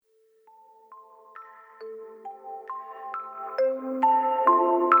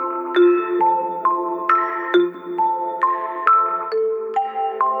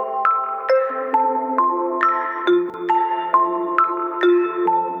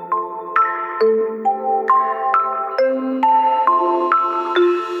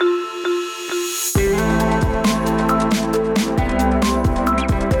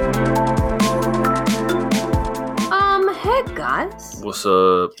What's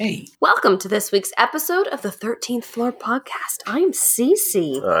up? Hey. Welcome to this week's episode of the 13th Floor Podcast. I'm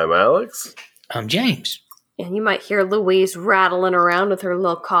Cece. I'm Alex. I'm James. And you might hear Louise rattling around with her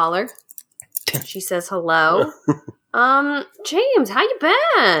little collar. She says hello. James, how you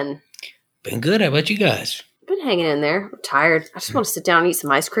been? Been good. How about you guys? Been hanging in there. I'm tired. I just want to sit down and eat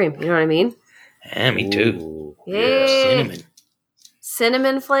some ice cream. You know what I mean? Yeah, me too. Ooh, Yay. Cinnamon.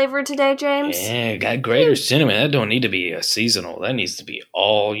 Cinnamon flavored today, James? Yeah, got greater cinnamon. That don't need to be a seasonal. That needs to be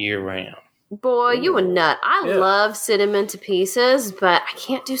all year round. Boy, you a nut. I Yeah. love cinnamon to pieces, but I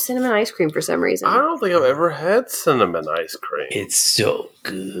can't do cinnamon ice cream for some reason. I don't think I've ever had cinnamon ice cream. It's so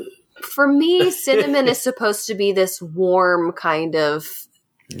good. For me, cinnamon is supposed to be this warm kind of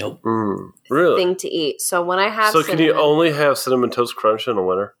Nope. Really? thing to eat. So when I have So cinnamon, can you only have Cinnamon Toast Crunch in the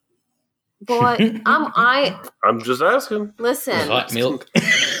winter? boy, I'm just asking. listen. Hot milk. Oh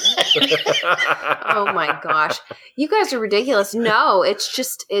my gosh, you guys are ridiculous. No, it's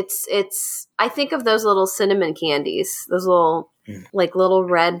just it's. I think of those little cinnamon candies, those little little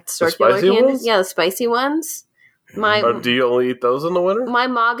red circular spicy candies. ones? Yeah, the spicy ones. Do you only eat those in the winter? My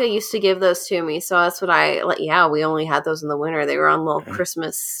maga used to give those to me, so that's what I like. Yeah, we only had those in the winter. They were on little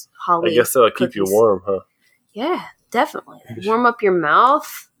Christmas holly. I guess that'll keep you cookies. warm, huh? Yeah, definitely. Warm up your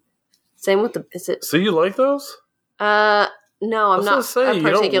mouth. Same with the. Is it? So you like those? No, I'm not Say, a you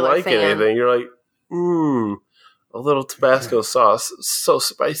don't particular like fan. anything. You're like, a little Tabasco sauce, so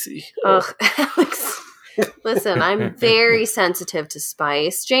spicy. Ugh, Alex. Listen, I'm very sensitive to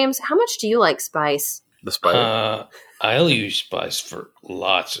spice. James, how much do you like spice? The spice. I'll use spice for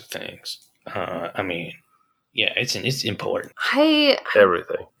lots of things. I mean, yeah, it's important.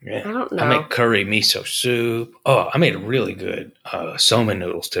 Everything. Yeah. I don't know. I make curry miso soup. Oh, I made really good somen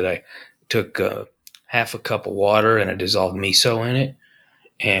noodles today. Took half a cup of water and I dissolved miso in it,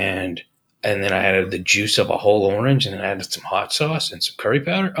 and then I added the juice of a whole orange, and then I added some hot sauce and some curry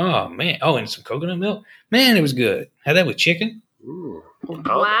powder. Oh man! Oh, and some coconut milk. Man, it was good. Had that with chicken. Ooh.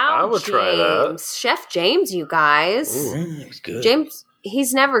 Wow, I would James. try that. Chef James, you guys. It was good. James,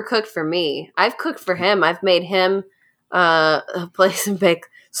 he's never cooked for me. I've cooked for him. I've made him play some bake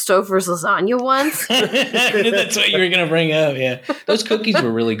Stouffer's lasagna once. That's what you were gonna bring up. Yeah, those cookies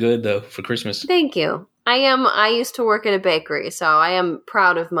were really good though for Christmas. Thank you. I used to work at a bakery, so I am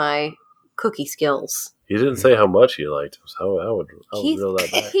proud of my cookie skills. You didn't say how much you liked them, so I would He reel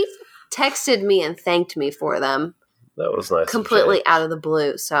that back. texted me and thanked me for them. That was nice. Completely out of the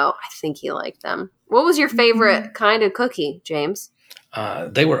blue, so I think he liked them. What was your favorite kind of cookie, James?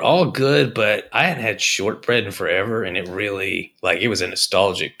 They were all good, but I hadn't had shortbread in forever, and it really it was a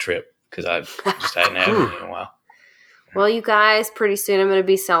nostalgic trip because I just hadn't had it in a while. Well, you guys, pretty soon I'm going to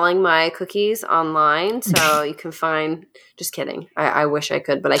be selling my cookies online, so you can find. Just kidding. I wish I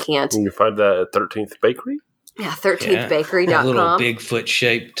could, but I can't. You can find that at 13th Bakery? Yeah, 13thbakery.com. Little Bigfoot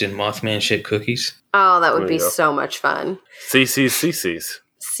shaped and Mothman shaped cookies. Oh, that would There be you go. so much fun. CC's.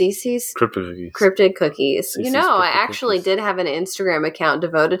 Cece's Cryptid cookies. Cryptid Cookies. Cece's You know, I Cryptid actually Cookies. did have an Instagram account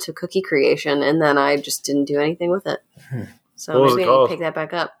devoted to cookie creation, and then I just didn't do anything with it. So What was maybe it I need called? to pick that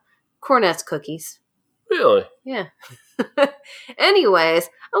back up. Cornet's Cookies. Really? Yeah. Anyways,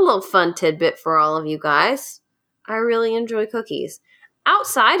 a little fun tidbit for all of you guys. I really enjoy cookies.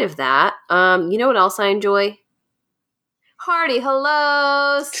 Outside of that, you know what else I enjoy? Hearty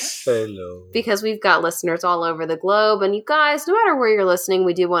hellos! Hello. Because we've got listeners all over the globe. And you guys, no matter where you're listening,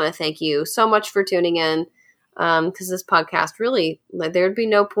 we do want to thank you so much for tuning in. Because this podcast really, there'd be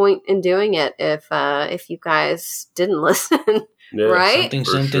no point in doing it if you guys didn't listen. Yeah. Right? Something,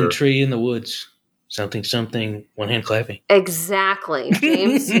 For something, sure. tree in the woods. Something, something, one hand clapping. Exactly.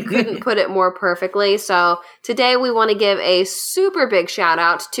 James, you couldn't put it more perfectly. So today we want to give a super big shout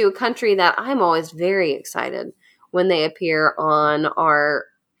out to a country that I'm always very excited when they appear on our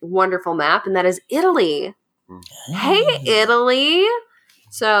wonderful map, and that is Italy. Hey, Italy.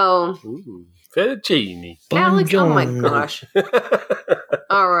 So, Ooh. Fettuccine. Alex, oh my Buongiorno. gosh.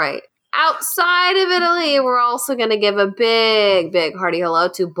 All right. Outside of Italy, we're also going to give a big, big hearty hello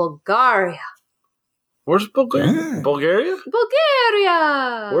to Bulgaria. Where's Bulgaria? Mm. Bulgaria?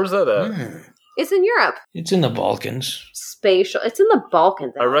 Bulgaria! Where's that at? It's in Europe. It's in the Balkans. Spatial. It's in the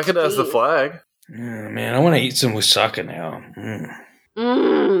Balkans. I recognize the Jeez. flag. Man, I want to eat some moussaka now.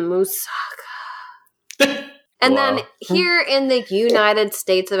 Moussaka. And Wow. then here in the United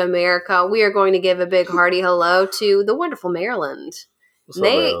States of America, we are going to give a big hearty hello to the wonderful Maryland. What's up,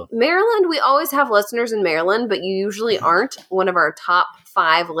 man? Maryland, we always have listeners in Maryland, but you usually aren't one of our top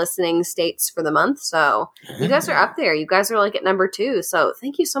 5 listening states for the month. So you guys are up there. You guys are like at number 2. So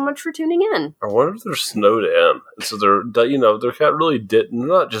thank you so much for tuning in. I wonder if they're snowed in. So they're kind of really they're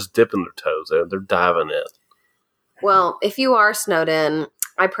not just dipping their toes in, they're diving in. Well, if you are snowed in,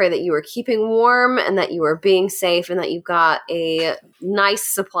 I pray that you are keeping warm and that you are being safe and that you've got a nice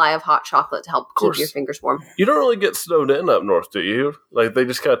supply of hot chocolate to help keep your fingers warm. You don't really get snowed in up north, do you? Like, they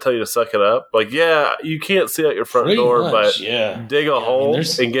just kind of tell you to suck it up. Like, yeah, you can't see out your front door, but dig a hole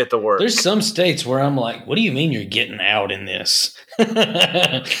and get to work. There's some states where I'm like, what do you mean you're getting out in this?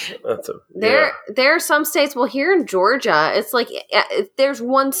 There are some states, well, here in Georgia, it's like if there's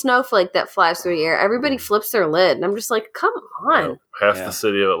one snowflake that flies through the air, everybody flips their lid. And I'm just like, come on. Half the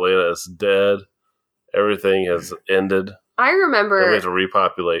city of Atlanta is dead. Everything has ended. I remember. We have to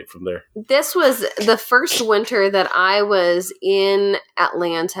repopulate from there. This was the first winter that I was in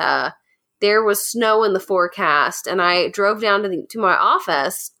Atlanta. There was snow in the forecast, and I drove down to my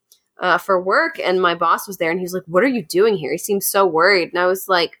office for work, and my boss was there, and he was like, "What are you doing here?" He seemed so worried, and I was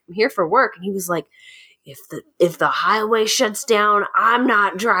like, "I'm here for work," and he was like, If the highway shuts down, I'm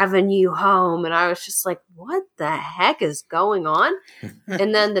not driving you home. And I was just like, what the heck is going on?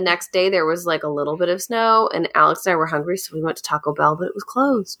 And then the next day there was like a little bit of snow, and Alex and I were hungry, so we went to Taco Bell, but it was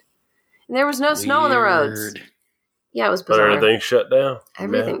closed. And there was no snow on the roads. Yeah, it was bizarre. But everything shut down.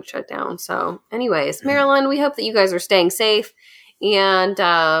 Everything shut down. So anyways, Maryland, we hope that you guys are staying safe. And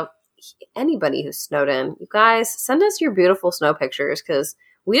anybody who's snowed in, you guys, send us your beautiful snow pictures, because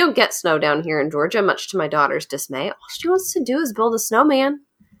we don't get snow down here in Georgia, much to my daughter's dismay. All she wants to do is build a snowman.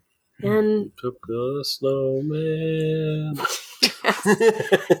 And to build a snowman.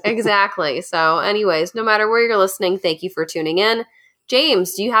 Exactly. So anyways, no matter where you're listening, thank you for tuning in.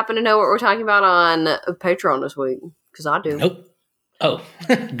 James, do you happen to know what we're talking about on Patreon this week? Because I do. Nope. Oh,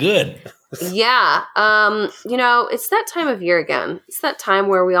 good. Yeah. It's that time of year again. It's that time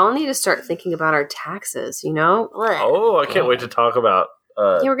where we all need to start thinking about our taxes, Oh, I can't wait to talk about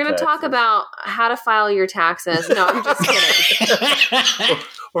we're going to talk about how to file your taxes. No, I'm just kidding.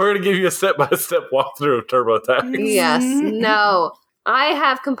 We're going to give you a step-by-step walkthrough of TurboTax. Yes. No. I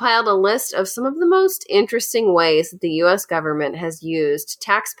have compiled a list of some of the most interesting ways that the U.S. government has used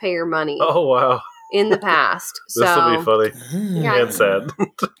taxpayer money. Oh, wow. In the past. This will be funny and sad.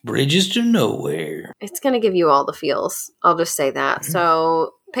 Bridges to nowhere. It's going to give you all the feels. I'll just say that.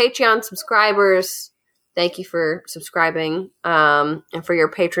 So, Patreon subscribers, thank you for subscribing and for your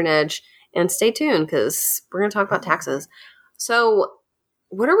patronage. And stay tuned, because we're going to talk about taxes. So,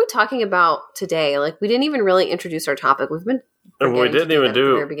 what are we talking about today? Like, we didn't even really introduce our topic. We've been and we didn't even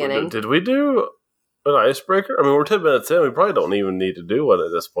do. At the beginning. Did we do an icebreaker? I mean, we're 10 minutes in. We probably don't even need to do one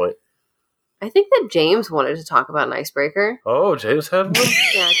at this point. I think that James wanted to talk about an icebreaker. Oh, James had one?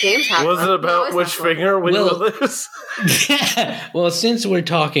 Yeah, James had one. Was it about which finger we would lose? Well, since we're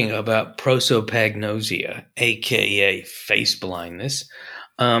talking about prosopagnosia, a.k.a. face blindness,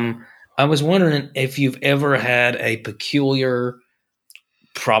 I was wondering if you've ever had a peculiar,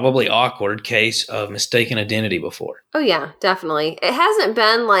 probably awkward case of mistaken identity before. Oh, yeah, definitely. It hasn't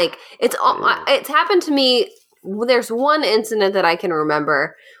been like – it's happened to me – there's one incident that I can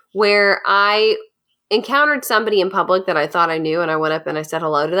remember where I encountered somebody in public that I thought I knew, and I went up and I said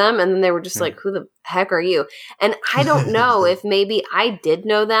hello to them, and then they were just like, who the heck are you? And I don't know if maybe I did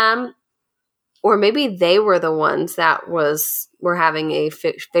know them, or maybe they were the ones that were having a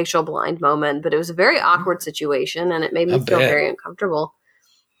facial blind moment, but it was a very awkward situation, and it made me feel very uncomfortable.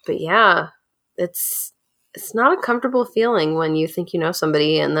 But yeah, it's not a comfortable feeling when you think you know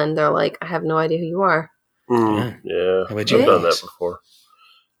somebody, and then they're like, I have no idea who you are. Yeah, I've done that before.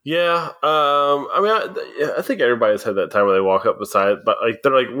 Yeah, I think everybody's had that time where they walk up beside, but like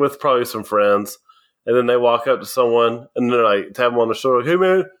they're like with probably some friends, and then they walk up to someone, and they're like tap them on the shoulder, hey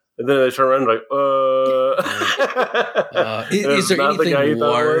man, and then they turn around and like, Is there anything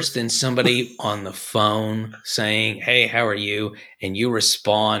worse than somebody on the phone saying, hey, how are you? And you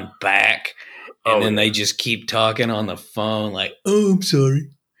respond back, and then they just keep talking on the phone like, oh, I'm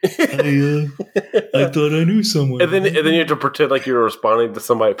sorry. I thought I knew someone. And then you have to pretend like you're responding to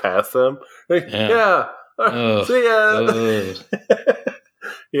somebody past them. Like, see ya.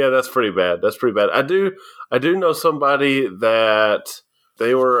 Yeah, that's pretty bad. I do know somebody that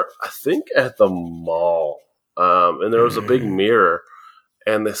they were, I think, at the mall, and there was a big mirror,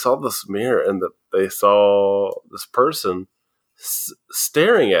 and they saw this mirror, and they saw this person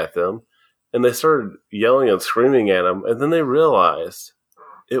staring at them, and they started yelling and screaming at them, and then they realized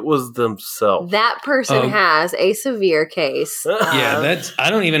it was themselves. That person has a severe case. Yeah, I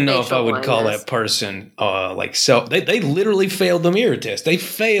don't even know if I would call that person they literally failed the mirror test. They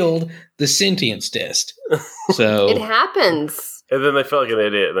failed the sentience test. So it happens. And then they felt like an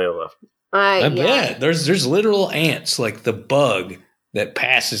idiot and they left. I bet. There's literal ants, like the bug that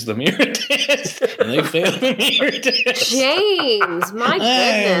passes the mirror test, and they fail the mirror test. James, my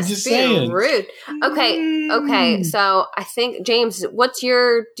goodness, just being saying. rude. Okay. So I think, James, do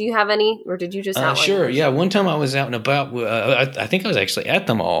you have any, or did you just outline Sure. yours? Yeah. One time I was out and about. I think I was actually at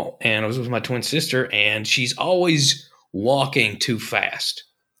the mall, and I was with my twin sister, and she's always walking too fast.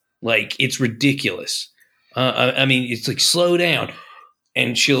 Like, it's ridiculous. I mean, it's like, slow down,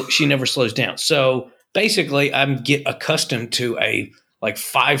 and she never slows down. So basically, I get accustomed to a like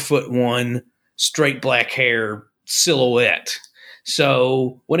 5'1" straight black hair silhouette.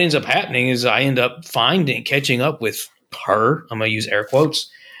 So what ends up happening is I end up catching up with her. I'm gonna use air quotes,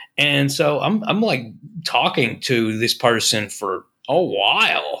 and so I'm like talking to this person for a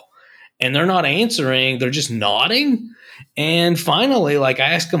while, and they're not answering. They're just nodding. And finally, like,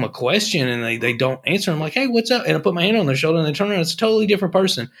 I ask them a question and they don't answer. I'm like, hey, what's up? And I put my hand on their shoulder and they turn around. It's a totally different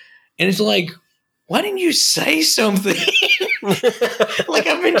person. And it's like, why didn't you say something? Like,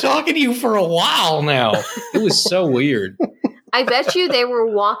 I've been talking to you for a while now. It was so weird. I bet you they were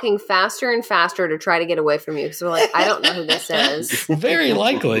walking faster and faster to try to get away from you. So we're like, I don't know who this is. Very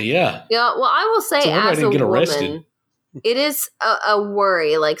likely, yeah. Yeah, well, I will say, So as a get woman, arrested. it is a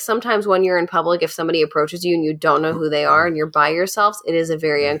worry. Like, sometimes when you're in public, if somebody approaches you and you don't know who they are and you're by yourselves, it is a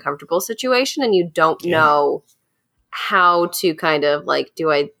very uncomfortable situation, and you don't know how to kind of like,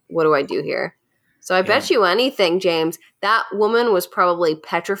 what do I do here? So I bet you anything, James, that woman was probably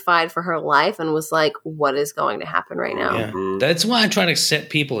petrified for her life and was like, what is going to happen right now? Yeah. That's why I try to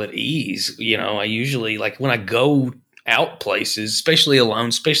set people at ease. You know, I usually, like, when I go out places, especially alone,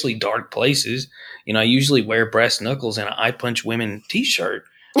 especially dark places, you know, I usually wear brass knuckles and an I Punch Women t-shirt.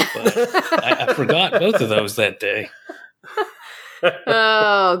 But I forgot both of those that day.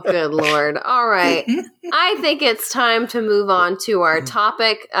 Oh, good Lord. All right. I think it's time to move on to our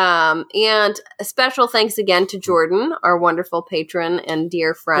topic. And a special thanks again to Jordan, our wonderful patron and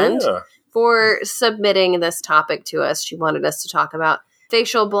dear friend, for submitting this topic to us. She wanted us to talk about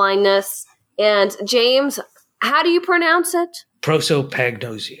facial blindness. And James, how do you pronounce it?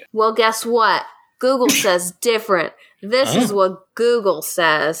 Prosopagnosia. Well, guess what? Google says different. This is what Google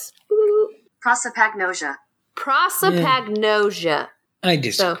says. Prosopagnosia. Prosopagnosia. I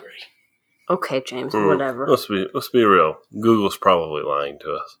disagree. Okay, James, whatever. Let's be real. Google's probably lying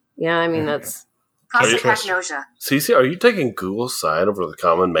to us. Yeah, I mean, that's... Prosopagnosia. Cece, are you taking Google's side over the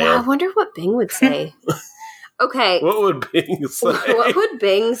common man? Yeah, I wonder what Bing would say. Okay. What would Bing say? What would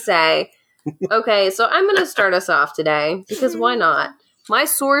Bing say? Okay, so I'm going to start us off today, because why not? My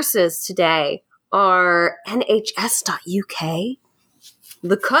sources today are nhs.uk,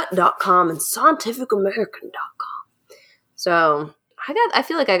 thecut.com, and scientificamerican.com. So I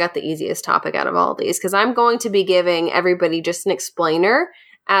feel like I got the easiest topic out of all of these, because I'm going to be giving everybody just an explainer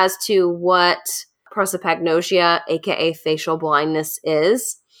as to what prosopagnosia, aka facial blindness,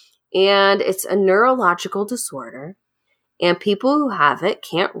 is. And it's a neurological disorder, and people who have it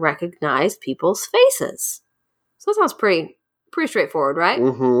can't recognize people's faces. So that sounds pretty straightforward, right?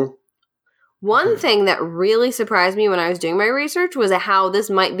 Mm-hmm. One thing that really surprised me when I was doing my research was how this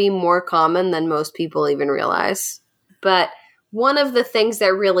might be more common than most people even realize. But one of the things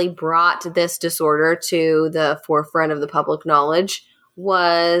that really brought this disorder to the forefront of the public knowledge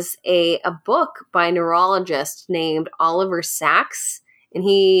was a book by a neurologist named Oliver Sacks. And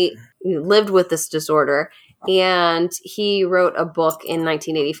he lived with this disorder. And he wrote a book in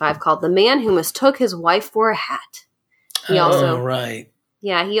 1985 called The Man Who Mistook His Wife for a Hat. He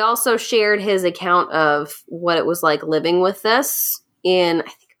also shared his account of what it was like living with this in, I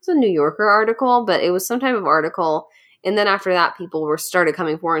think it was a New Yorker article, but it was some type of article. And then after that, people started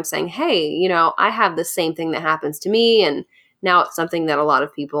coming forward and saying, hey, you know, I have the same thing that happens to me. And now it's something that a lot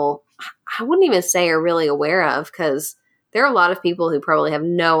of people, I wouldn't even say are really aware of, because there are a lot of people who probably have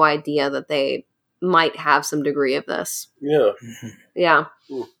no idea that they might have some degree of this. Yeah. Yeah.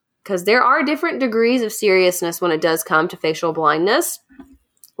 Because there are different degrees of seriousness when it does come to facial blindness.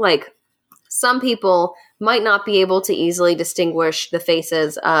 Like, some people might not be able to easily distinguish the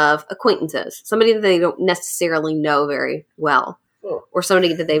faces of acquaintances, somebody that they don't necessarily know very well, or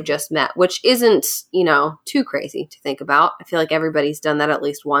somebody that they've just met, which isn't, you know, too crazy to think about. I feel like everybody's done that at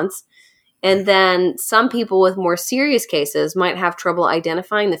least once. And then some people with more serious cases might have trouble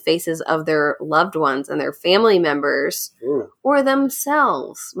identifying the faces of their loved ones and their family members or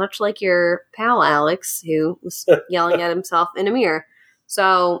themselves, much like your pal Alex, who was yelling at himself in a mirror.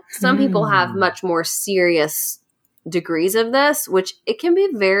 So some people have much more serious degrees of this, which it can be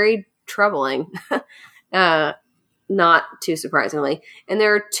very troubling, not too surprisingly. And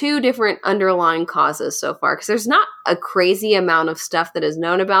there are two different underlying causes so far, because there's not a crazy amount of stuff that is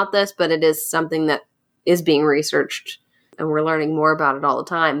known about this, but it is something that is being researched and we're learning more about it all the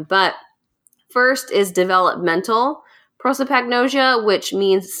time. But first is developmental prosopagnosia, which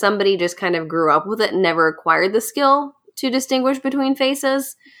means somebody just kind of grew up with it and never acquired the skill to distinguish between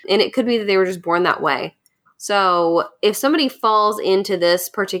faces. And it could be that they were just born that way. So if somebody falls into this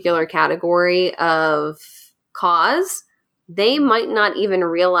particular category of cause, they might not even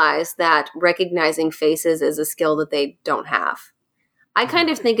realize that recognizing faces is a skill that they don't have. I kind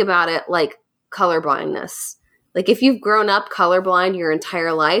of think about it like colorblindness. Like if you've grown up colorblind your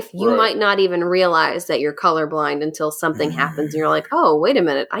entire life, you might not even realize that you're colorblind until something happens and you're like, oh, wait a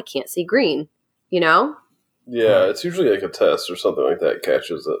minute, I can't see green, you know? Yeah, it's usually like a test or something like that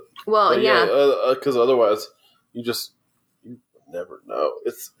catches it. Well, because otherwise you never know.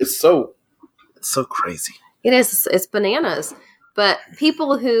 It's so crazy. It is. It's bananas. But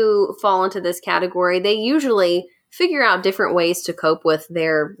people who fall into this category, they usually figure out different ways to cope with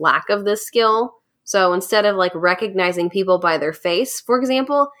their lack of this skill. So instead of like recognizing people by their face, for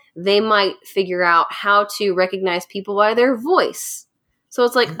example, they might figure out how to recognize people by their voice. So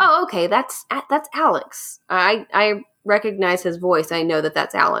it's like, oh, okay, that's Alex. I recognize his voice. I know that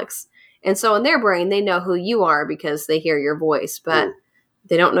that's Alex. And so in their brain, they know who you are because they hear your voice, but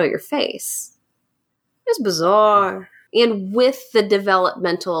they don't know your face. It's bizarre. And with the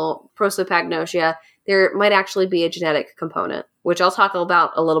developmental prosopagnosia, there might actually be a genetic component, which I'll talk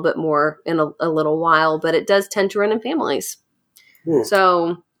about a little bit more in a little while, but it does tend to run in families.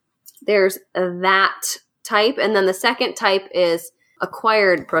 So there's that type. And then the second type is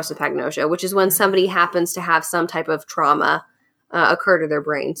acquired prosopagnosia, which is when somebody happens to have some type of trauma occur to their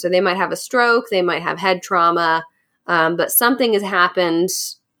brain. So they might have a stroke, they might have head trauma, but something has happened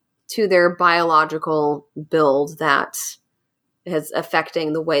to their biological build that is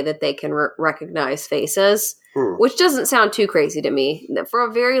affecting the way that they can recognize faces, which doesn't sound too crazy to me. For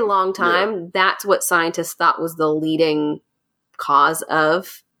a very long time, that's what scientists thought was the leading cause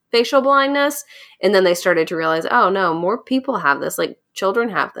of facial blindness. And then they started to realize, oh no, more people have this, like children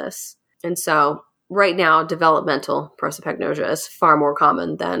have this. And so right now, developmental prosopagnosia is far more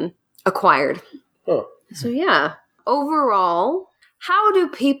common than acquired. So yeah, overall, how do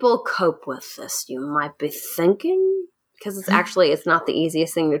people cope with this? You might be thinking, because it's not the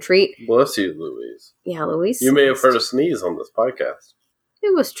easiest thing to treat. Bless you, Louise. Yeah, Louise. You may have heard a sneeze on this podcast.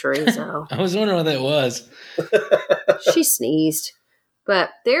 It was chorizo. I was wondering what that was. She sneezed.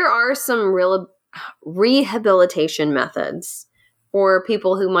 But there are some real rehabilitation methods for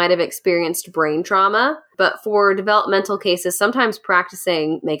people who might have experienced brain trauma. But for developmental cases, sometimes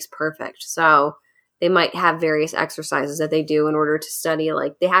practicing makes perfect. So they might have various exercises that they do in order to study.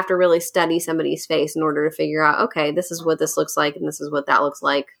 Like they have to really study somebody's face in order to figure out, okay, this is what this looks like and this is what that looks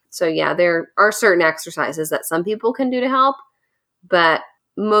like. So yeah, there are certain exercises that some people can do to help. But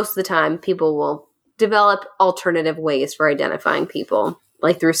most of the time, people will develop alternative ways for identifying people,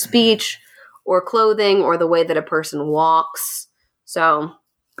 like through speech or clothing or the way that a person walks. So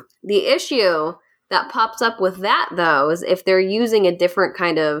the issue that pops up with that, though, is if they're using a different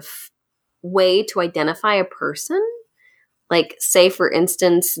kind of way to identify a person, like say, for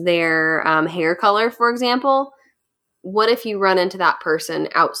instance, their hair color, for example, what if you run into that person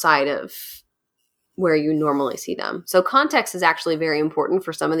outside of where you normally see them? So context is actually very important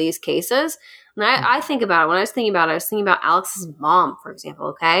for some of these cases. And I think about it. When I was thinking about Alex's mom, for example,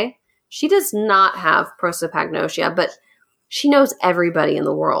 okay? She does not have prosopagnosia, but she knows everybody in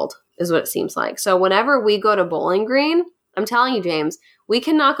the world, is what it seems like. So whenever we go to Bowling Green, I'm telling you, James, we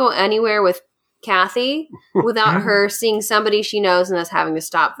cannot go anywhere with Kathy without her seeing somebody she knows and us having to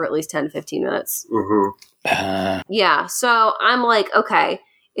stop for at least 10 to 15 minutes. Yeah, so I'm like, okay,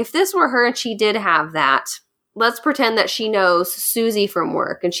 if this were her and she did have that, let's pretend that she knows Susie from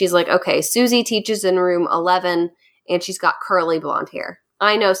work. And she's like, okay, Susie teaches in room 11 and she's got curly blonde hair.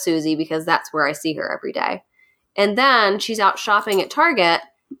 I know Susie because that's where I see her every day. And then she's out shopping at Target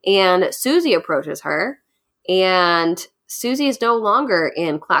and Susie approaches her and Susie is no longer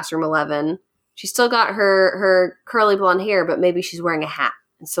in classroom 11. She's still got her curly blonde hair, but maybe she's wearing a hat.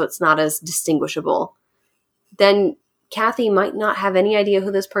 And so it's not as distinguishable. Then Kathy might not have any idea who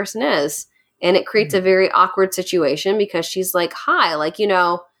this person is. And it creates a very awkward situation because she's like, hi, like, you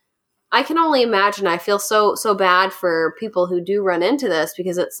know, I can only imagine. I feel so bad for people who do run into this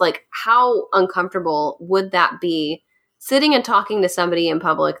because it's like, how uncomfortable would that be sitting and talking to somebody in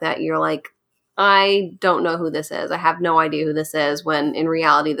public that you're like, I don't know who this is. I have no idea who this is when in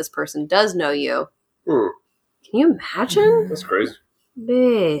reality, this person does know you. Can you imagine? That's crazy.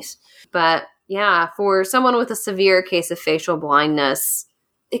 Base. But yeah, for someone with a severe case of facial blindness,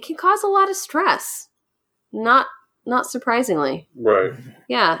 it can cause a lot of stress. Not surprisingly. Right.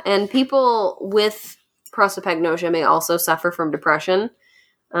 Yeah. And people with prosopagnosia may also suffer from depression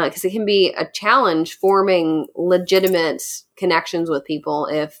because it can be a challenge forming legitimate connections with people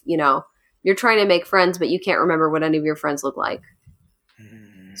if, you're trying to make friends, but you can't remember what any of your friends look like.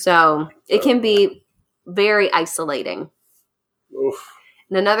 So it can be very isolating. Oof.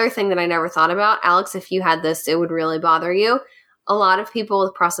 And another thing that I never thought about, Alex, if you had this, it would really bother you. A lot of people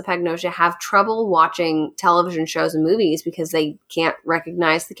with prosopagnosia have trouble watching television shows and movies because they can't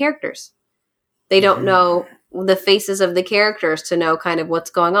recognize the characters. They don't know the faces of the characters to know kind of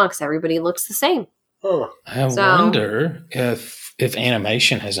what's going on because everybody looks the same. Huh. I wonder if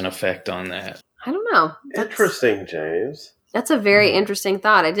animation has an effect on that. I don't know. Interesting, James. That's a very interesting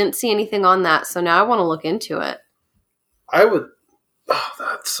thought. I didn't see anything on that, so now I want to look into it. I would. Oh,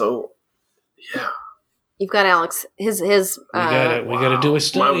 that's so. Yeah. You've got Alex. His. We gotta do a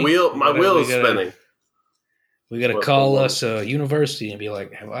study. My wheel is spinning. We gotta call us a university and be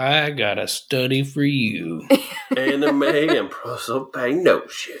like, I got a study for you. Anime and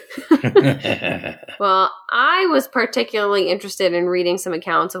prosopagnosia. Well, I was particularly interested in reading some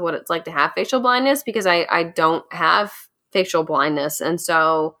accounts of what it's like to have facial blindness because I don't have facial blindness. And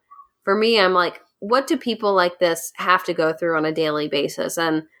so for me, I'm like, what do people like this have to go through on a daily basis?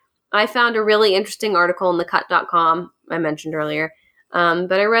 And I found a really interesting article in thecut.com I mentioned earlier.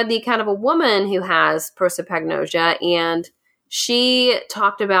 But I read the account of a woman who has prosopagnosia, and she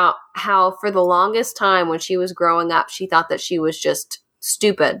talked about how for the longest time when she was growing up, she thought that she was just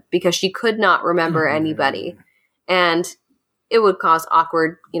stupid because she could not remember anybody. And it would cause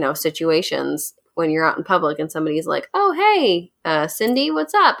awkward, situations when you're out in public and somebody's like, oh, hey, Cindy,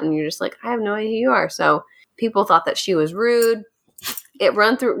 what's up? And you're just like, I have no idea who you are. So people thought that she was rude. It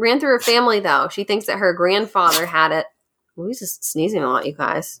ran through her family, though. She thinks that her grandfather had it. Well, he's just sneezing a lot, you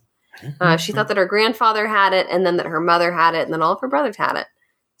guys. She thought that her grandfather had it, and then that her mother had it, and then all of her brothers had it.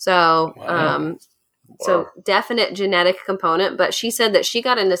 So, so definite genetic component. But she said that she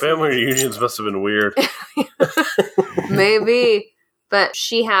got into family reunions must have been weird. Maybe. But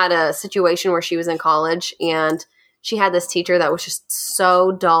she had a situation where she was in college, and she had this teacher that was just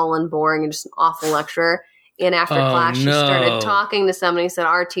so dull and boring and just an awful lecturer. And after class, she started talking to somebody and said,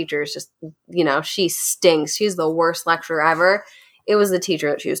 our teacher is just, she stinks. She's the worst lecturer ever. It was the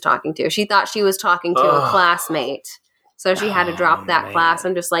teacher that she was talking to. She thought she was talking to a classmate. So she had to drop that class.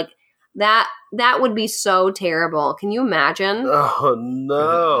 I'm just like, that would be so terrible. Can you imagine? Oh,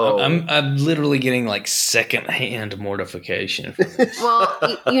 no. I'm literally getting like secondhand mortification. Well,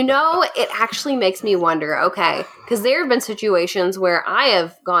 it actually makes me wonder, okay, because there have been situations where I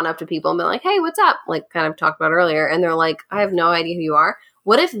have gone up to people and been like, hey, what's up? Like kind of talked about earlier. And they're like, I have no idea who you are.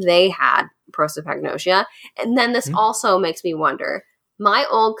 What if they had prosopagnosia? And then this also makes me wonder, my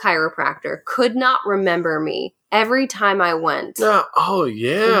old chiropractor could not remember me every time I went. Oh,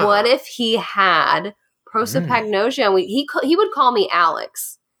 yeah. What if he had prosopagnosia? And he would call me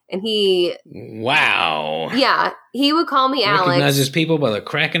Alex. And he... Wow. Yeah, he would call me Alex. Recognizes people by the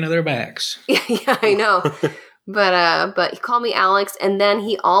cracking of their backs. Yeah, I know. But he called me Alex. And then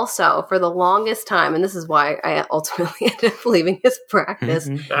he also, for the longest time, and this is why I ultimately ended up leaving his practice,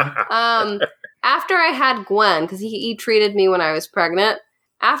 after I had Gwen, because he treated me when I was pregnant,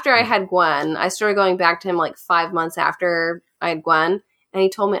 after I had Gwen, I started going back to him like 5 months after I had Gwen, and he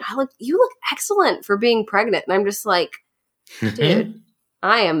told me, you look excellent for being pregnant. And I'm just like, dude,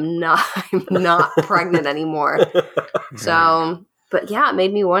 I'm not pregnant anymore. So, but yeah, it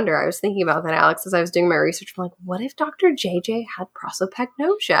made me wonder. I was thinking about that, Alex, as I was doing my research. I'm like, what if Dr. JJ had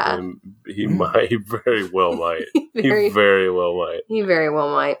prosopagnosia? He very well might. He very well might. He very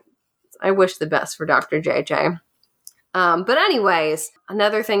well might. I wish the best for Dr. JJ. But anyways,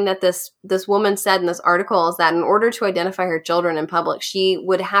 another thing that this woman said in this article is that in order to identify her children in public, she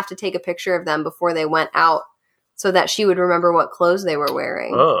would have to take a picture of them before they went out so that she would remember what clothes they were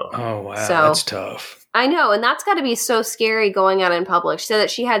wearing. Oh wow, so, that's tough. I know, and that's got to be so scary going out in public. She said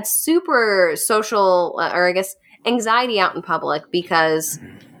that she had super social, or I guess anxiety out in public because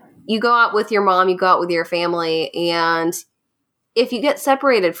you go out with your mom, you go out with your family, and if you get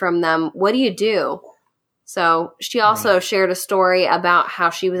separated from them, what do you do? So she also shared a story about how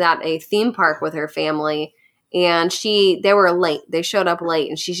she was at a theme park with her family, and they were late. They showed up late,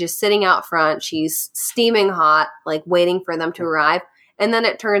 and she's just sitting out front. She's steaming hot, like waiting for them to arrive. And then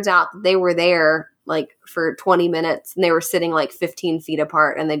it turns out that they were there like for 20 minutes, and they were sitting like 15 feet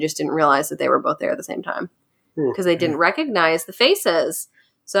apart, and they just didn't realize that they were both there at the same time because they didn't recognize the faces.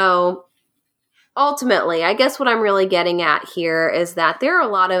 So ultimately, I guess what I'm really getting at here is that there are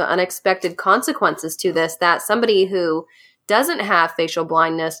a lot of unexpected consequences to this, that somebody who doesn't have facial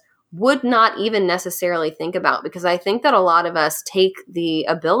blindness would not even necessarily think about, because I think that a lot of us take the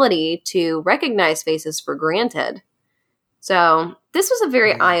ability to recognize faces for granted. So this was a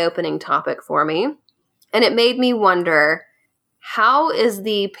very eye-opening topic for me. And it made me wonder, how is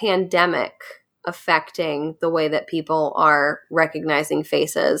the pandemic affecting the way that people are recognizing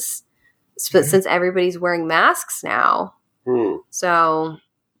faces, since everybody's wearing masks now? So,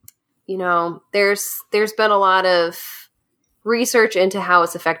 there's been a lot of research into how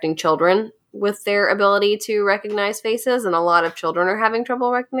it's affecting children with their ability to recognize faces, and a lot of children are having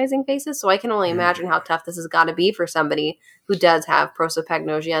trouble recognizing faces. So I can only imagine how tough this has got to be for somebody who does have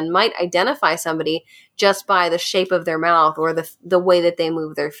prosopagnosia and might identify somebody just by the shape of their mouth or the way that they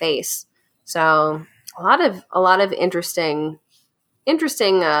move their face. So a lot of interesting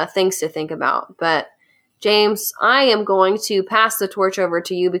things to think about. But James, I am going to pass the torch over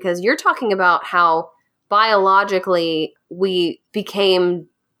to you, because you're talking about how biologically we became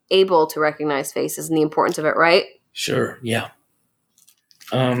able to recognize faces and the importance of it, right? Sure. Yeah.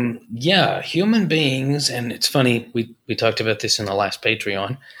 Human beings, and it's funny, we talked about this in the last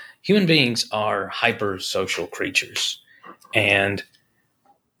Patreon. Human beings are hyper-social creatures. And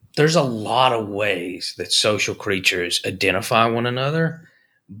there's a lot of ways that social creatures identify one another,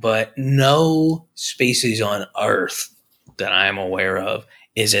 but no species on Earth that I'm aware of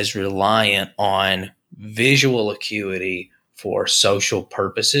is as reliant on visual acuity for social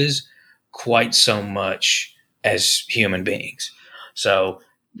purposes quite so much as human beings. So,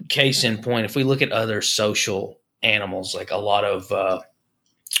 case in point, if we look at other social animals, like a lot of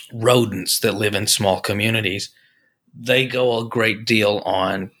rodents that live in small communities, they go a great deal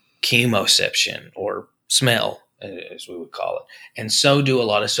on chemoception, or smell, as we would call it. And so do a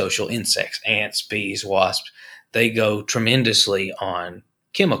lot of social insects, ants, bees, wasps. They go tremendously on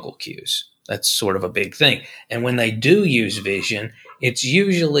chemical cues. That's sort of a big thing. And when they do use vision, it's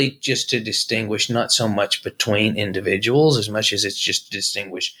usually just to distinguish not so much between individuals as much as it's just to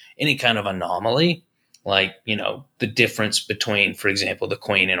distinguish any kind of anomaly, like, the difference between, for example, the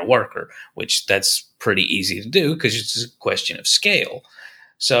queen and a worker, which that's pretty easy to do because it's a question of scale.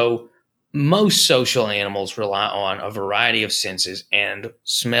 So most social animals rely on a variety of senses, and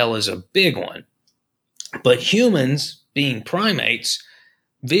smell is a big one. But humans, being primates,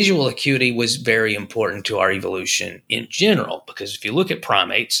 visual acuity was very important to our evolution in general, because if you look at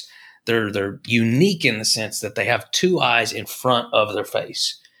primates, they're unique in the sense that they have two eyes in front of their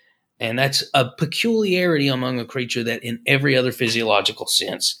face. And that's a peculiarity among a creature that in every other physiological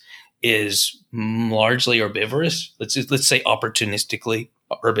sense is largely herbivorous. Let's say opportunistically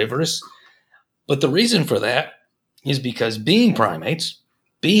herbivorous. But the reason for that is because being primates,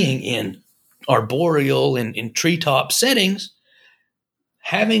 being in arboreal and in treetop settings,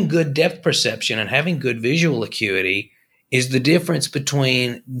 having good depth perception and having good visual acuity is the difference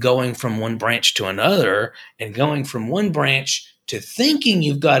between going from one branch to another and going from one branch to thinking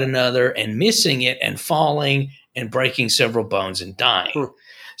you've got another and missing it and falling and breaking several bones and dying.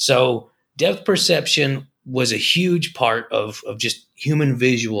 So depth perception was a huge part of just human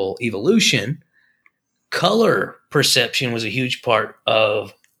visual evolution. Color perception was a huge part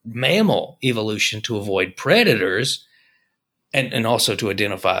of mammal evolution to avoid predators. And also to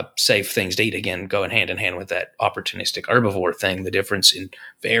identify safe things to eat, again, going hand in hand with that opportunistic herbivore thing. The difference in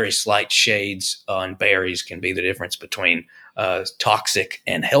very slight shades on berries can be the difference between toxic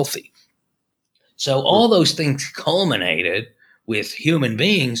and healthy. So all those things culminated with human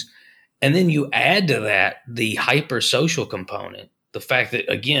beings. And then you add to that the hypersocial component, the fact that,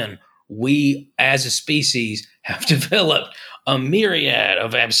 again, we as a species have developed a myriad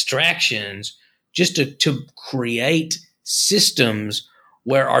of abstractions just to create systems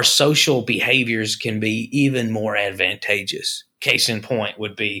where our social behaviors can be even more advantageous. Case in point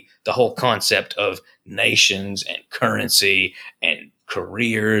would be the whole concept of nations and currency and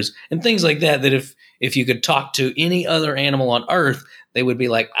careers and things like that, that if you could talk to any other animal on Earth, they would be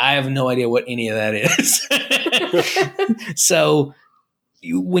like, I have no idea what any of that is. So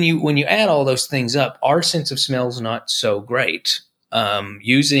when you add all those things up, our sense of smell is not so great.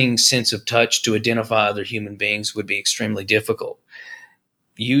 Using sense of touch to identify other human beings would be extremely difficult.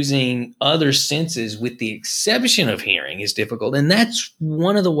 Using other senses, with the exception of hearing, is difficult. And that's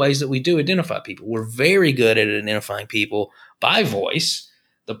one of the ways that we do identify people. We're very good at identifying people by voice.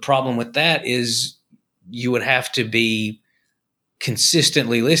 The problem with that is you would have to be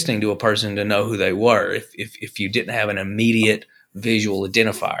consistently listening to a person to know who they were if you didn't have an immediate visual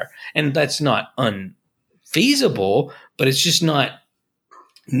identifier. And that's not unfeasible, but it's just not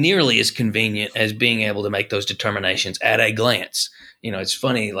nearly as convenient as being able to make those determinations at a glance. It's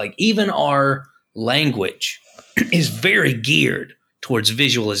funny, like even our language is very geared towards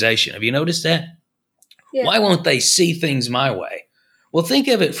visualization. Have you noticed that? Yeah. Why won't they see things my way? Well, think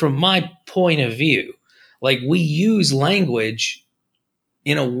of it from my point of view. Like, we use language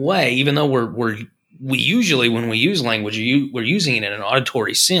in a way, even though we usually, when we use language, we're using it in an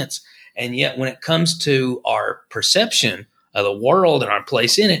auditory sense. And yet when it comes to our perception of the world and our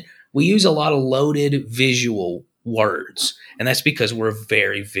place in it, we use a lot of loaded visual words. And that's because we're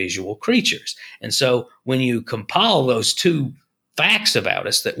very visual creatures. And so when you compile those two facts about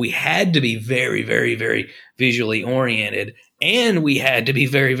us, that we had to be very, very, very visually oriented, and we had to be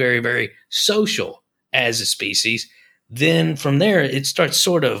very, very, very social as a species, then from there it starts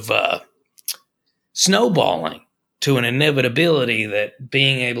sort of snowballing to an inevitability that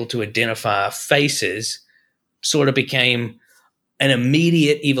being able to identify faces sort of became an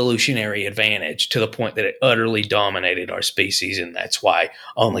immediate evolutionary advantage, to the point that it utterly dominated our species. And that's why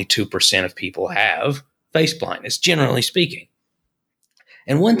only 2% of people have face blindness, generally speaking.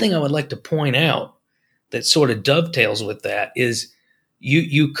 And one thing I would like to point out that sort of dovetails with that is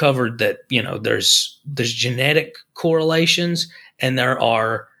you covered that, there's genetic correlations and there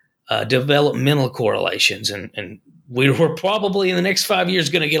are developmental correlations. And we're probably in the next 5 years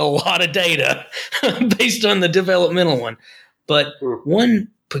going to get a lot of data based on the developmental one. But one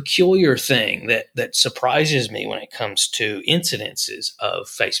peculiar thing that surprises me when it comes to incidences of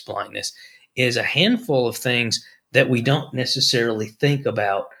face blindness is a handful of things that we don't necessarily think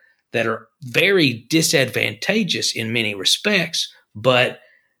about that are very disadvantageous in many respects, but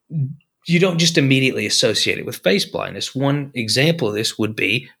you don't just immediately associate it with face blindness. One example of this would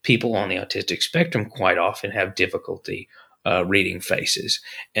be people on the autistic spectrum quite often have difficulty reading faces.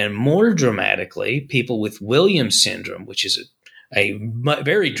 And more dramatically, people with Williams syndrome, which is a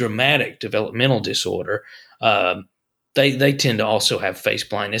very dramatic developmental disorder, they tend to also have face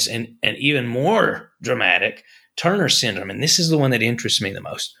blindness, and even more dramatic, Turner syndrome. And this is the one that interests me the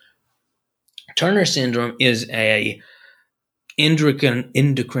most. Turner syndrome is a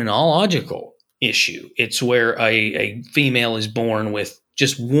endocrinological issue. It's where a female is born with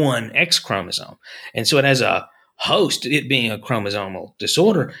just one X chromosome. And so it has a host, it being a chromosomal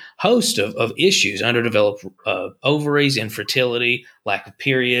disorder, host of issues: underdeveloped ovaries, infertility, lack of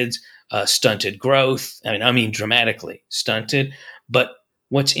periods, stunted growth. I mean dramatically stunted. But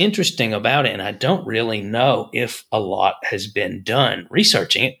what's interesting about it, and I don't really know if a lot has been done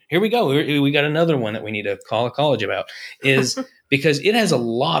researching it. Here we go. We got another one that we need to call a college about, is because it has a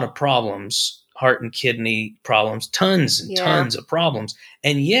lot of problems, heart and kidney problems, tons and tons of problems.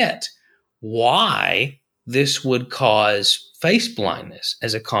 And yet, why this would cause face blindness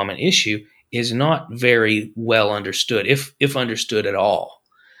as a common issue is not very well understood, if understood at all.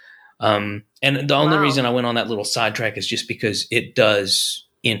 And the only reason I went on that little sidetrack is just because it does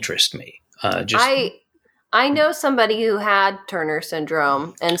interest me. I know somebody who had Turner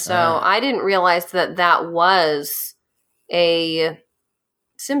syndrome, and so I didn't realize that was a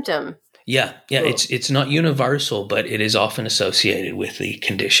symptom. Yeah. It's not universal, but it is often associated with the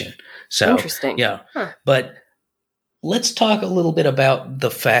condition. So interesting. Yeah. Huh. But let's talk a little bit about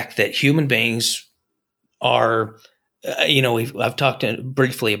the fact that human beings are, I've talked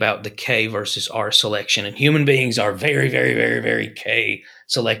briefly about the K versus R selection, and human beings are very, very, very, very K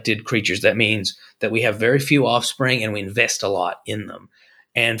selected creatures. That means that we have very few offspring and we invest a lot in them.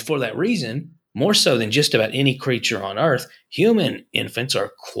 And for that reason, more so than just about any creature on Earth, human infants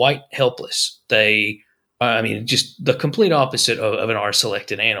are quite helpless. Just the complete opposite of an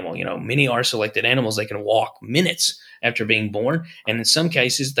R-selected animal. Many R-selected animals, they can walk minutes after being born. And in some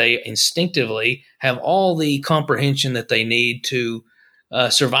cases, they instinctively have all the comprehension that they need to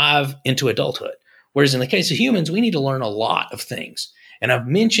survive into adulthood. Whereas in the case of humans, we need to learn a lot of things. And I've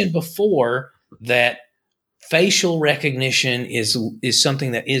mentioned before that facial recognition is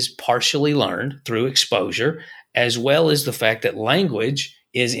something that is partially learned through exposure, as well as the fact that language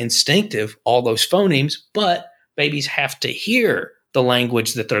is instinctive, all those phonemes, but babies have to hear the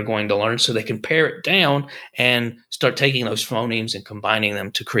language that they're going to learn so they can pare it down and start taking those phonemes and combining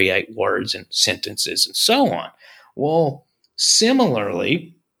them to create words and sentences and so on. Well,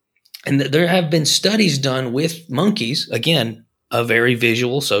 similarly, and there have been studies done with monkeys, again, a very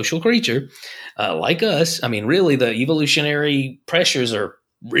visual social creature like us. I mean, really, the evolutionary pressures are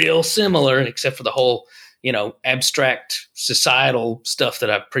real similar, except for the whole, abstract societal stuff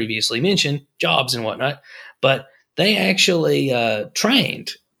that I've previously mentioned, jobs and whatnot. But they actually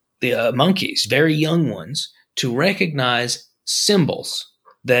trained the monkeys, very young ones, to recognize symbols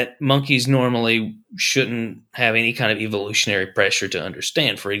that monkeys normally shouldn't have any kind of evolutionary pressure to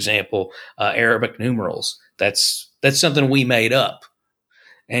understand. For example, Arabic numerals. That's something we made up.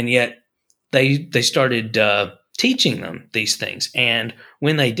 And yet they started teaching them these things. And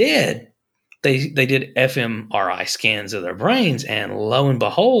when they did, they did fMRI scans of their brains, and lo and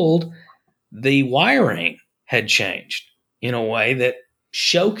behold, the wiring had changed in a way that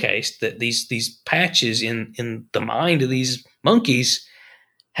showcased that these patches in the mind of these monkeys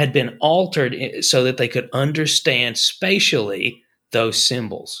had been altered so that they could understand spatially those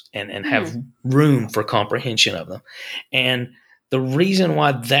symbols and have room for comprehension of them. And the reason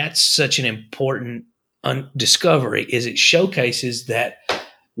why that's such an important discovery is it showcases that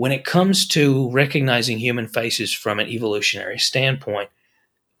when it comes to recognizing human faces from an evolutionary standpoint,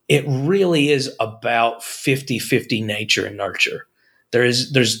 it really is about 50-50 nature and nurture.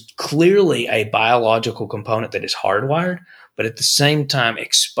 There's clearly a biological component that is hardwired, but at the same time,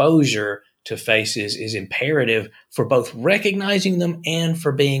 exposure to faces is imperative for both recognizing them and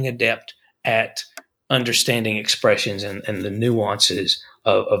for being adept at understanding expressions and the nuances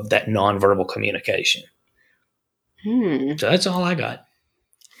of that nonverbal communication. So that's all I got.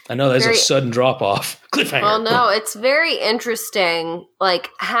 I know there's a sudden drop-off. Cliffhanger. Well, no, it's very interesting. Like,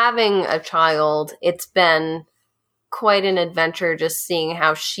 having a child, it's been quite an adventure just seeing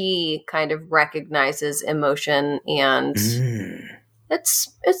how she kind of recognizes emotion, and it's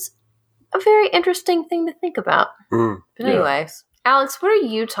a very interesting thing to think about. But anyways, Alex, what are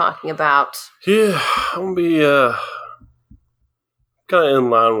you talking about? Yeah, I'm going to be kind of in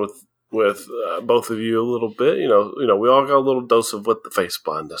line with both of you a little bit. You know, we all got a little dose of what the face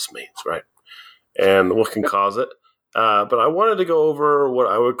blindness means, right? And what can cause it. But I wanted to go over what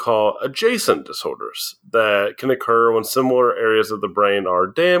I would call adjacent disorders that can occur when similar areas of the brain are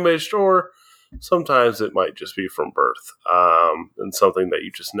damaged, or sometimes it might just be from birth, and something that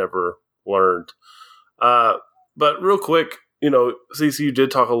you just never learned. But real quick, Cece, you did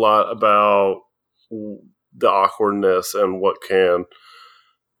talk a lot about the awkwardness and what can,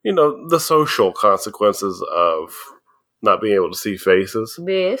 the social consequences of not being able to see faces.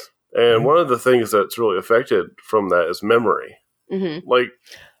 Yes. And one of the things that's really affected from that is memory. Like,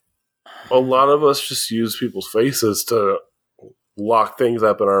 a lot of us just use people's faces to lock things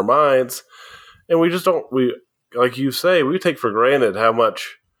up in our minds. And we just don't, like you say, we take for granted how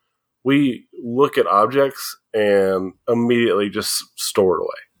much we look at objects and immediately just store it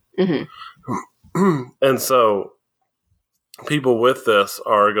away. And so people with this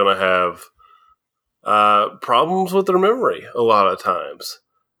are going to have problems with their memory a lot of times.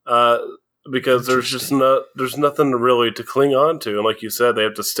 Because there's nothing really to cling on to. And like you said, they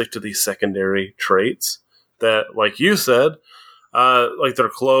have to stick to these secondary traits that, like you said, like their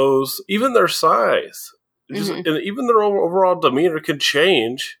clothes, even their size, and even their overall demeanor can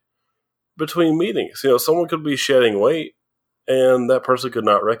change between meetings. Someone could be shedding weight and that person could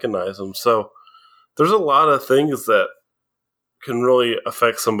not recognize them. So there's a lot of things that can really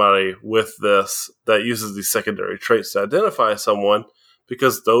affect somebody with this that uses these secondary traits to identify someone,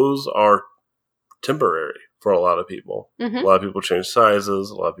 because those are temporary for a lot of people. A lot of people change sizes.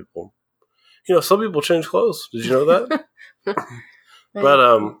 A lot of people, some people change clothes. Did you know that?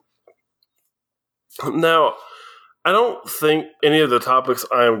 But now, I don't think any of the topics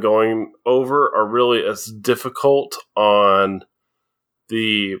I am going over are really as difficult on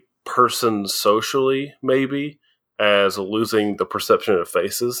the person socially, maybe, as losing the perception of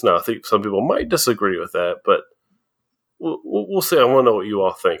faces. Now, I think some people might disagree with that, but we'll see. I want to know what you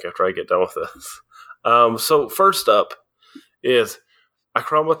all think after I get done with this. So first up is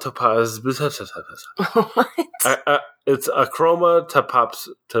achromatopsia. What? It's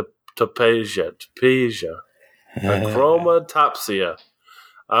achromatopsia. Achromatopsia.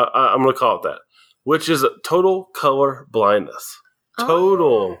 I'm going to call it that, which is total color blindness.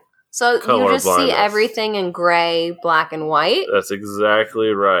 So you just see everything in gray, black, and white? That's exactly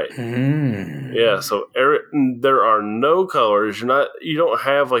right. Yeah, so there are no colors. You don't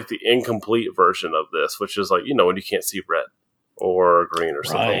have like the incomplete version of this, which is like, when you can't see red or green or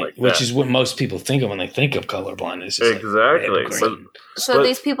something like that. Which is what most people think of when they think of color blindness. Exactly. But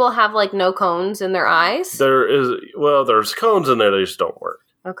these people have like no cones in their eyes? There's cones in there, they just don't work.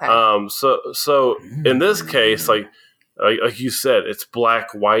 Okay. So in this case, like you said, it's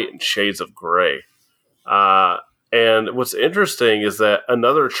black, white, and shades of gray. And what's interesting is that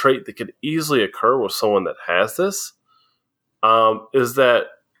another trait that could easily occur with someone that has this is that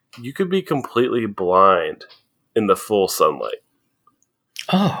you could be completely blind in the full sunlight.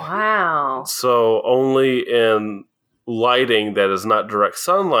 Oh. Wow. So only in lighting that is not direct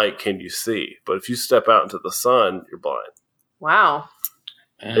sunlight can you see. But if you step out into the sun, you're blind. Wow.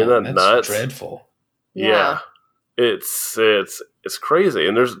 Isn't that that's nuts? Dreadful. Yeah. It's crazy.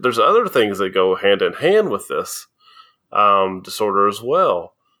 And there's other things that go hand in hand with this disorder as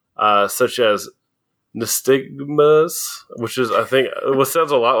well, such as nystagmus, which is, I think, what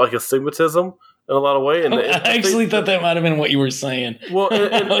sounds a lot like astigmatism in a lot of ways. I actually thought that might have been what you were saying. Well,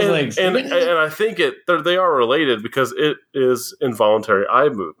 and I think they are related because it is involuntary eye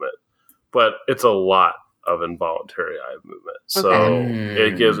movement, but it's a lot of involuntary eye movement. So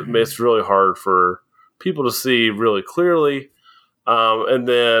it's really hard for people to see really clearly. And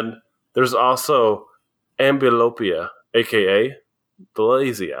then there's also amblyopia, aka the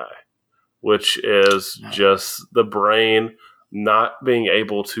lazy eye, which is just the brain not being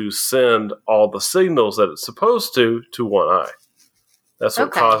able to send all the signals that it's supposed to one eye. That's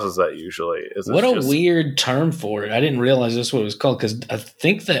what causes that usually. What a weird term for it. I didn't realize that's what it was called because I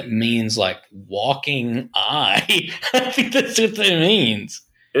think that means like walking eye. I think that's what that means.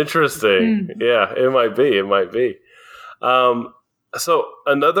 Interesting. Yeah, it might be. So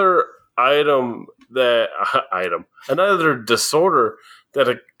another another disorder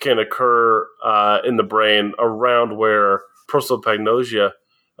that can occur in the brain around where prosopagnosia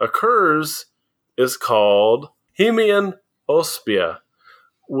occurs is called hemianopsia,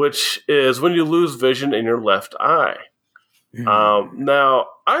 which is when you lose vision in your left eye. Now,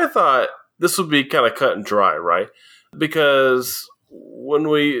 I thought this would be kind of cut and dry, right? Because when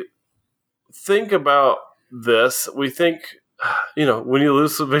we think about this, we think, when you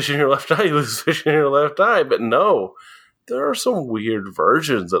lose vision in your left eye, you lose vision in your left eye. But no, there are some weird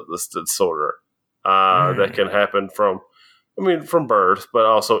versions of this disorder that can happen from birth, but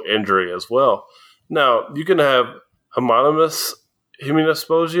also injury as well. Now, you can have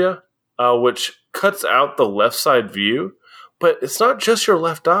hemianopsia, which cuts out the left side view, but it's not just your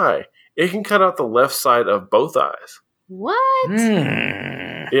left eye. It can cut out the left side of both eyes. What?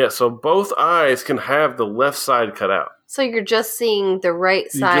 Yeah, so both eyes can have the left side cut out. So you're just seeing the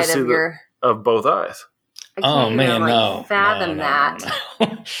right side of both eyes. I can't fathom that.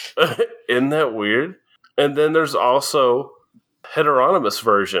 Isn't that weird? And then there's also heteronymous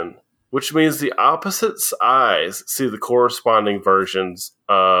version, which means the opposite eyes see the corresponding versions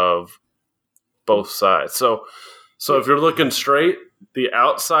of both sides. So if you're looking straight, the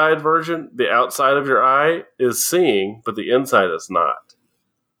outside version, the outside of your eye is seeing, but the inside is not.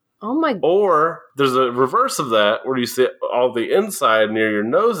 Oh my! Or there's a reverse of that where you see all the inside near your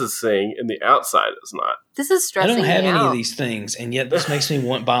nose is seeing and the outside is not. This is stressing me out. I don't have any of these things, and yet this makes me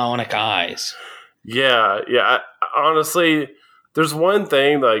want bionic eyes. Yeah. Honestly, there's one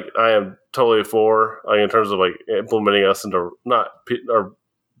thing like I am totally for, like in terms of like implementing us into or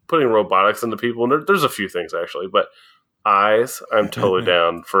putting robotics into people. And there's a few things actually, but eyes, I'm totally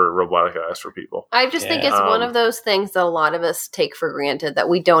down for robotic eyes for people. I just think it's one of those things that a lot of us take for granted that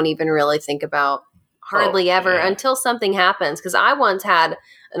we don't even really think about hardly ever until something happens. Because I once had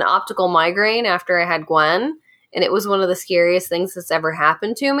an optical migraine after I had Gwen, and it was one of the scariest things that's ever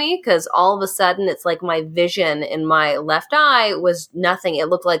happened to me because all of a sudden it's like my vision in my left eye was nothing. It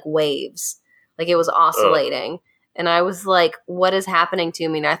looked like waves, like it was oscillating. And I was like, what is happening to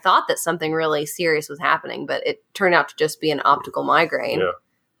me? And I thought that something really serious was happening, but it turned out to just be an optical migraine. Yeah.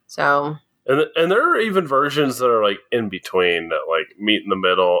 So. And there are even versions that are like in between that like meet in the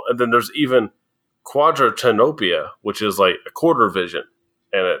middle. And then there's even quadrotenopia, which is like a quarter vision.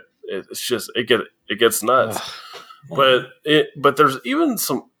 And it's just, it gets nuts. But there's even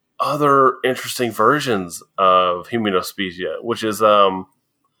some other interesting versions of hemianopsia, which is,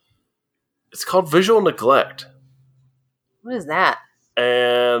 it's called visual neglect. What is that?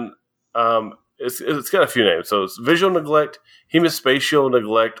 And it's got a few names. So it's visual neglect, hemispatial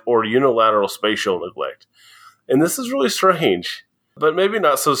neglect, or unilateral spatial neglect. And this is really strange, but maybe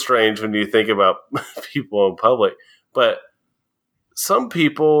not so strange when you think about people in public. But some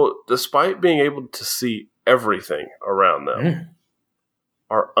people, despite being able to see everything around them,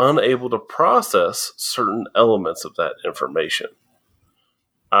 are unable to process certain elements of that information.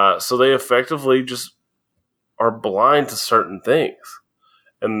 So they effectively just are blind to certain things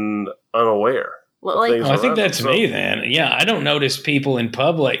and unaware. Well, I think that's me then. Yeah, I don't notice people in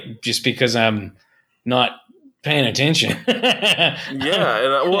public just because I'm not paying attention. And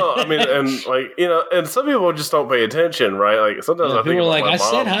some people just don't pay attention, right? Like sometimes I think people are like, I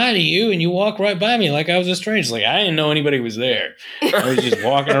said hi to you, and you walk right by me like I was a stranger. Like I didn't know anybody was there. I was just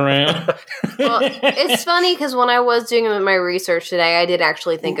walking around. Well, it's funny because when I was doing my research today, I did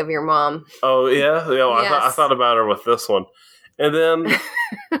actually think of your mom. Oh yeah, well, yes. I thought about her with this one, and then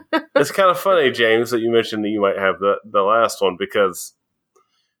it's kind of funny, James, that you mentioned that you might have the last one because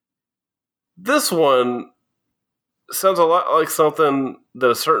this one sounds a lot like something that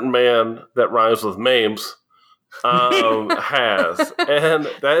a certain man that rhymes with Mames has. And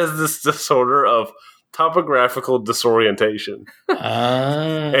that is this disorder of topographical disorientation.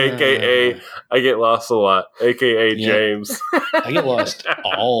 AKA, I get lost a lot. AKA James. I get lost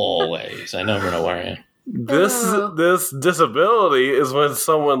always. I never know where I am. This disability is when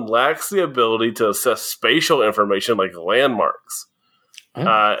someone lacks the ability to assess spatial information like landmarks.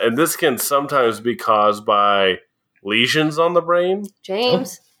 And this can sometimes be caused by lesions on the brain.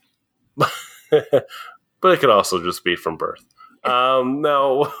 James. But it could also just be from birth.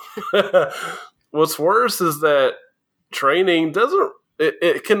 Now, what's worse is that training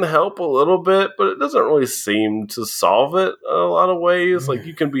it can help a little bit, but it doesn't really seem to solve it in a lot of ways. Like,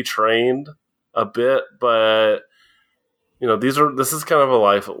 you can be trained a bit, but this is kind of a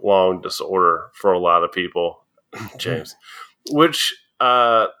lifelong disorder for a lot of people, James, which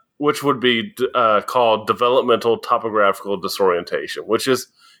would be called developmental topographical disorientation, which is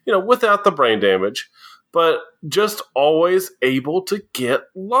without the brain damage, but just always able to get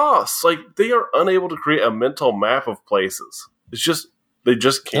lost. Like, they are unable to create a mental map of places. It's just they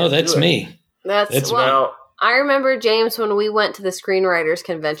just can't. Oh, that's me. That's well. I remember, James, when we went to the screenwriters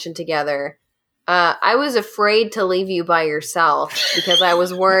convention together. I was afraid to leave you by yourself because I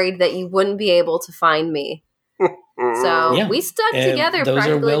was worried that you wouldn't be able to find me. So we stuck together. Those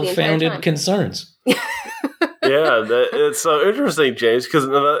are well-founded concerns. It's so interesting, James, because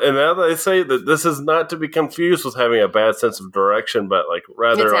now they say that this is not to be confused with having a bad sense of direction, but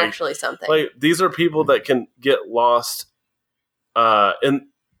rather it's actually something. Like, these are people that can get lost in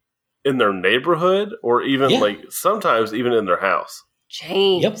their neighborhood, or even sometimes even in their house.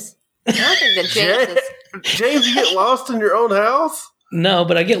 James. Yep. I don't think that James, you get lost in your own house? No,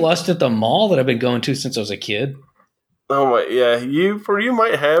 but I get lost at the mall that I've been going to since I was a kid. Oh my, yeah. You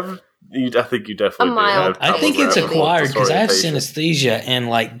might have. I think you definitely do have. I think it's acquired because I have synesthesia,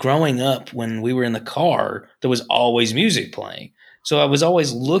 and growing up when we were in the car, there was always music playing. So I was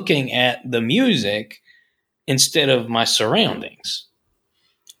always looking at the music instead of my surroundings.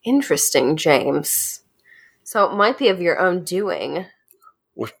 Interesting, James. So it might be of your own doing.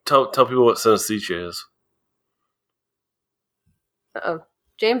 Well, tell people what synesthesia is. Uh-oh.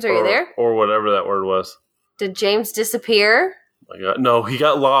 James, are you there? Or whatever that word was. Did James disappear? Oh my God. No, he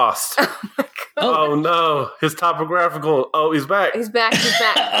got lost. Oh my God. Oh no, his topographical. Oh, he's back. He's back.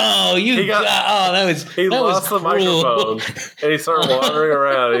 Oh, he lost the microphone, and he started wandering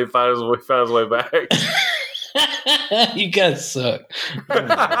around. And he found his way back. You guys suck.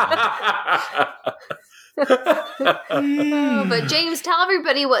 But James, tell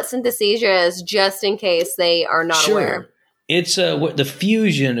everybody what synesthesia is, just in case they are not aware. It's the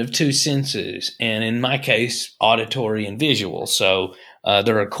fusion of two senses, and in my case, auditory and visual. So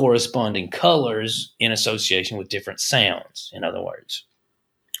there are corresponding colors in association with different sounds, in other words.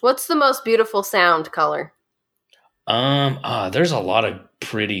 What's the most beautiful sound color? There's a lot of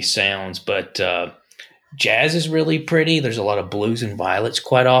pretty sounds, but jazz is really pretty. There's a lot of blues and violets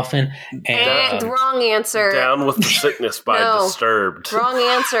quite often. And wrong answer. Down with the Sickness by Disturbed. Wrong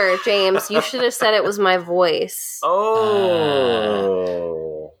answer, James. You should have said it was my voice. Oh.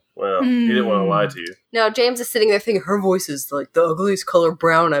 Well, he didn't want to lie to you. No, James is sitting there thinking her voice is like the ugliest color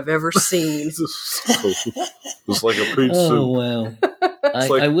brown I've ever seen. It's like a pea soup. Oh, well.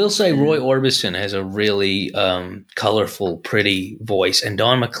 I will say Roy Orbison has a really colorful, pretty voice. And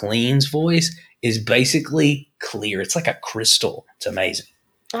Don McLean's voice is basically clear. It's like a crystal. It's amazing.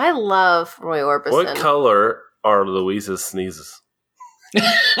 I love Roy Orbison. What color are Louise's sneezes?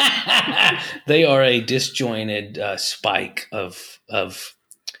 They are a disjointed spike of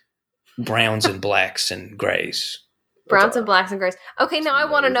browns and blacks and grays. Browns and blacks and grays. Okay, now I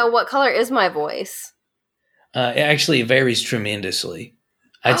want to know, what color is my voice? It varies tremendously.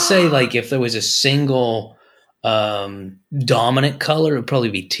 I'd say if there was a single dominant color, it would probably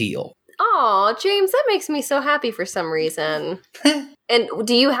be teal. Oh, James, that makes me so happy for some reason. And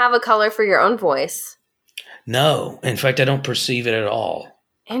do you have a color for your own voice? No. In fact, I don't perceive it at all.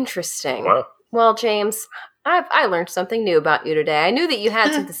 Interesting. Wow. Well, James, I learned something new about you today. I knew that you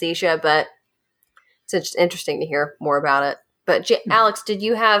had synesthesia, but it's just interesting to hear more about it. But Alex, did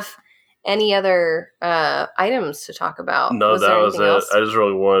you have any other items to talk about? No, that was it. Else? I just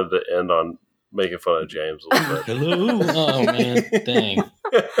really wanted to end on making fun of James a little bit. Hello? Oh, man. Dang.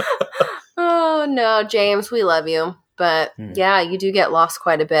 Oh, no, James, we love you. But, yeah, you do get lost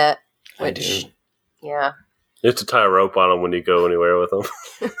quite a bit. I do. Yeah. You have to tie a rope on him when you go anywhere with him.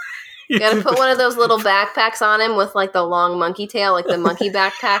 You gotta put one of those little backpacks on him with, the long monkey tail, the monkey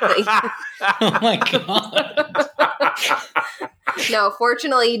backpack. Oh, my God. No,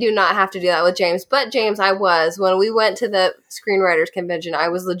 fortunately, you do not have to do that with James. But, James, when we went to the screenwriters convention, I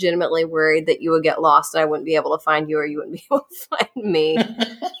was legitimately worried that you would get lost and I wouldn't be able to find you, or you wouldn't be able to find me.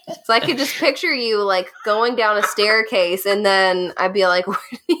 So So I could just picture you like going down a staircase, and then I'd be like, "Where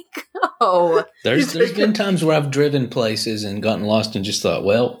did he go?" There's been times where I've driven places and gotten lost and just thought,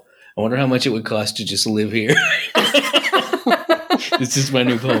 well, I wonder how much it would cost to just live here. This is my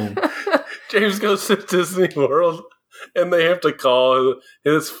new home. James goes to Disney World, and they have to call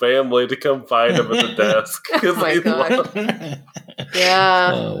his family to come find him at the desk. Oh my God.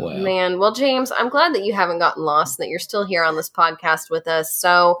 Yeah. Oh, wow. Man. Well, James, I'm glad that you haven't gotten lost and that you're still here on this podcast with us.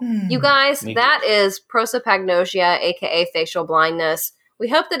 So, you guys, that is prosopagnosia, aka facial blindness. We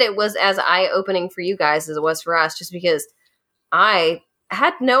hope that it was as eye-opening for you guys as it was for us, just because I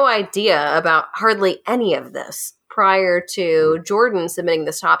had no idea about hardly any of this prior to Jordan submitting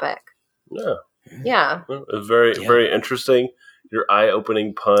this topic. Yeah. Yeah. Well, it was very interesting. Your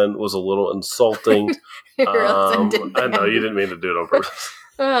eye-opening pun was a little insulting. I know you didn't mean to do it on purpose.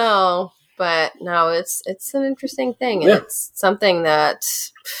 Oh, but no, it's an interesting thing, and it's something that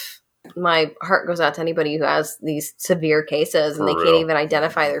my heart goes out to anybody who has these severe cases and they can't even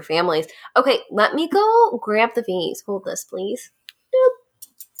identify their families. Okay, let me go grab the V's. Hold this, please.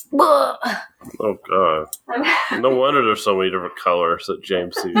 Oh, God. No wonder there's so many different colors that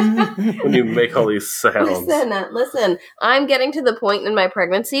James sees when you make all these sounds. Listen. I'm getting to the point in my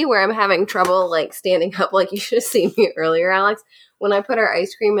pregnancy where I'm having trouble, like, standing up like you should have seen me earlier, Alex. When I put our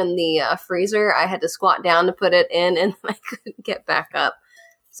ice cream in the freezer, I had to squat down to put it in, and I couldn't get back up.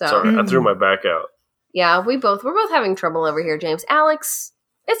 So sorry, I threw my back out. Yeah, we're both having trouble over here, James. Alex,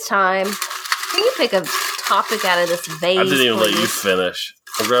 it's time. Can you pick a topic out of this vase? I didn't even let you finish.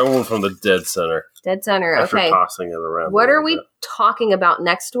 I grabbed one from the dead center. Dead center, after okay. Tossing it around. What are we talking about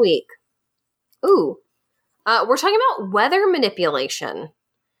next week? Ooh. We're talking about weather manipulation.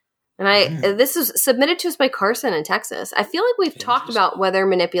 And this is submitted to us by Carson in Texas. I feel like we've talked about weather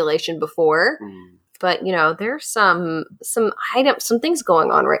manipulation before, but there's some things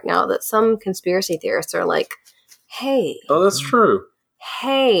going on right now that some conspiracy theorists are like, hey. Oh, that's true.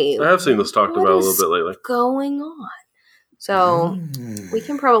 Hey. I have seen this talked about a little bit lately. What's going on? So we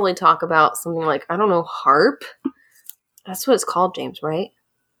can probably talk about something like, I don't know, HARP. That's what it's called, James, right?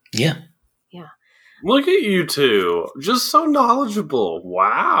 Yeah. Yeah. Look at you two. Just so knowledgeable.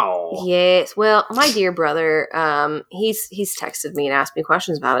 Wow. Yes. Well, my dear brother, he's texted me and asked me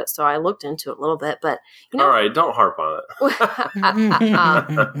questions about it, so I looked into it a little bit, but all right, don't harp on it.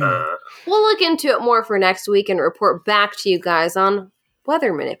 We'll look into it more for next week and report back to you guys on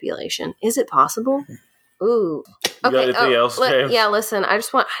weather manipulation. Is it possible? Ooh. You got anything else, James? Yeah, listen, I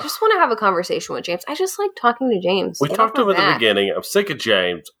just want to have a conversation with James. I just like talking to James. We talked to him at the beginning. I'm sick of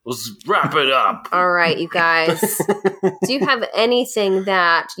James. Let's wrap it up. All right, you guys. Do you have anything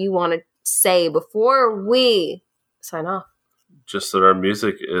that you want to say before we sign off? Just that our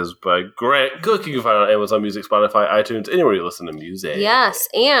music is by Grant Cook. You can find it on Amazon Music, Spotify, iTunes, anywhere you listen to music. Yes,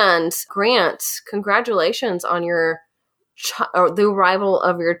 and Grant, congratulations on your the arrival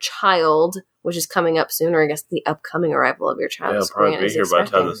of your child, which is coming up soon, or I guess the upcoming arrival of your child. Yeah, I'll probably be here by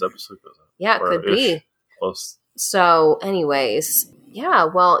the time this episode goes out. Yeah, it could be. Close. So, anyways, yeah,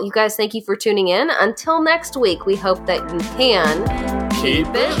 well, you guys, thank you for tuning in. Until next week, we hope that you can keep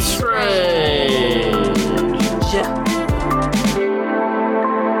it strange.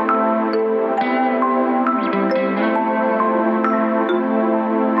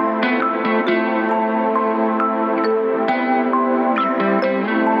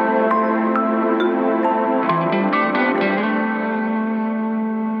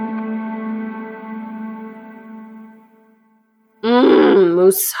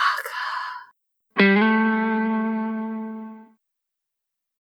 Moose.